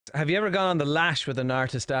Have you ever gone on the lash with an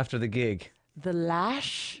artist after the gig? The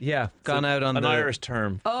lash? Yeah, gone out on An the Irish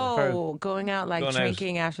term. Oh, going out like Going out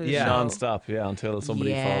drinking after the Yeah. show. Non-stop, yeah, until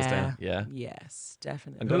somebody falls down. Yeah. Yes, I'm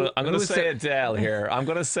definitely. gonna who is say the- Adele here. I'm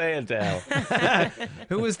gonna say Adele.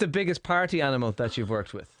 Who was the biggest party animal that you've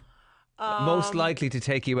worked with? Most likely to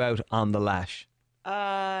take you out on the lash.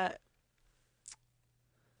 Uh,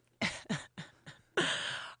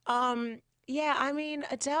 yeah, I mean,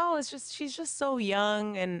 Adele is she's just so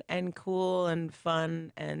young and cool and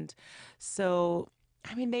fun. And so,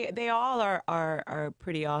 I mean, they all are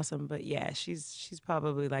pretty awesome. But yeah, she's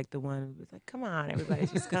probably like the one who's like, come on, everybody,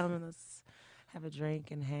 just come and let's have a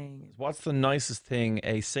drink and hang. What's the nicest thing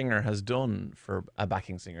a singer has done for a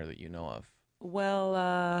backing singer that you know of?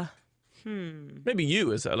 Well, Maybe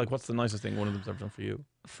you is like, what's the nicest thing one of them's ever done for you?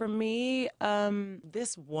 For me,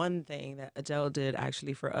 this one thing that Adele did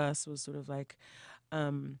actually for us was sort of like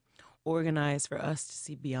organized for us to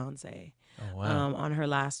see Beyonce on her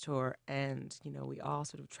last tour. And, you know, we all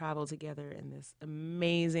sort of traveled together in this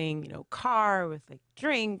amazing, you know, car with like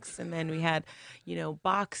drinks. And then we had, you know,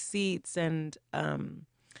 box seats and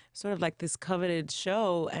sort of like this coveted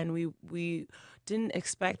show. And we didn't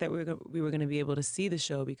expect that we were going to be able to see the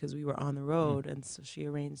show because we were on the road. And so she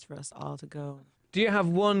arranged for us all to go. Do you have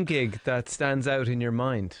one gig that stands out in your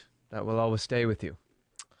mind that will always stay with you?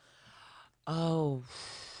 Oh,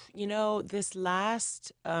 you know, this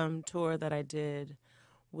last tour that I did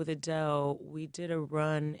with Adele, we did a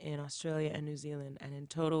run in Australia and New Zealand, and in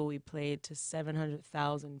total we played to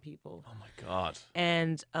 700,000 people. Oh my God.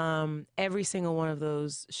 And every single one of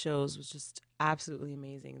those shows was just absolutely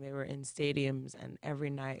amazing. They were in stadiums, and every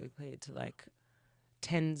night we played to like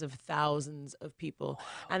tens of thousands of people.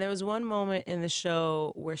 And there was one moment in the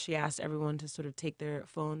show where she asked everyone to sort of take their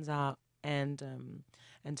phones out and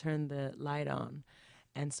turn the light on.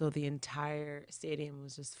 And so the entire stadium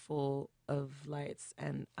was just full of lights.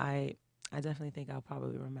 And I definitely think I'll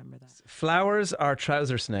probably remember that. Flowers or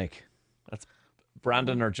trouser snake? That's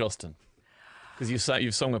Brandon or Justin? Because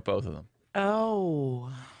you've sung with both of them.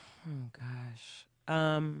 Oh gosh.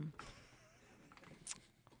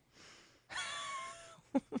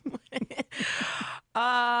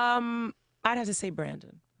 I'd have to say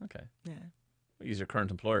Brandon. Okay. Yeah. He's your current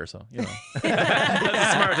employer, so, you know.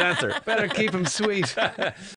 That's a smart answer. Better keep him sweet.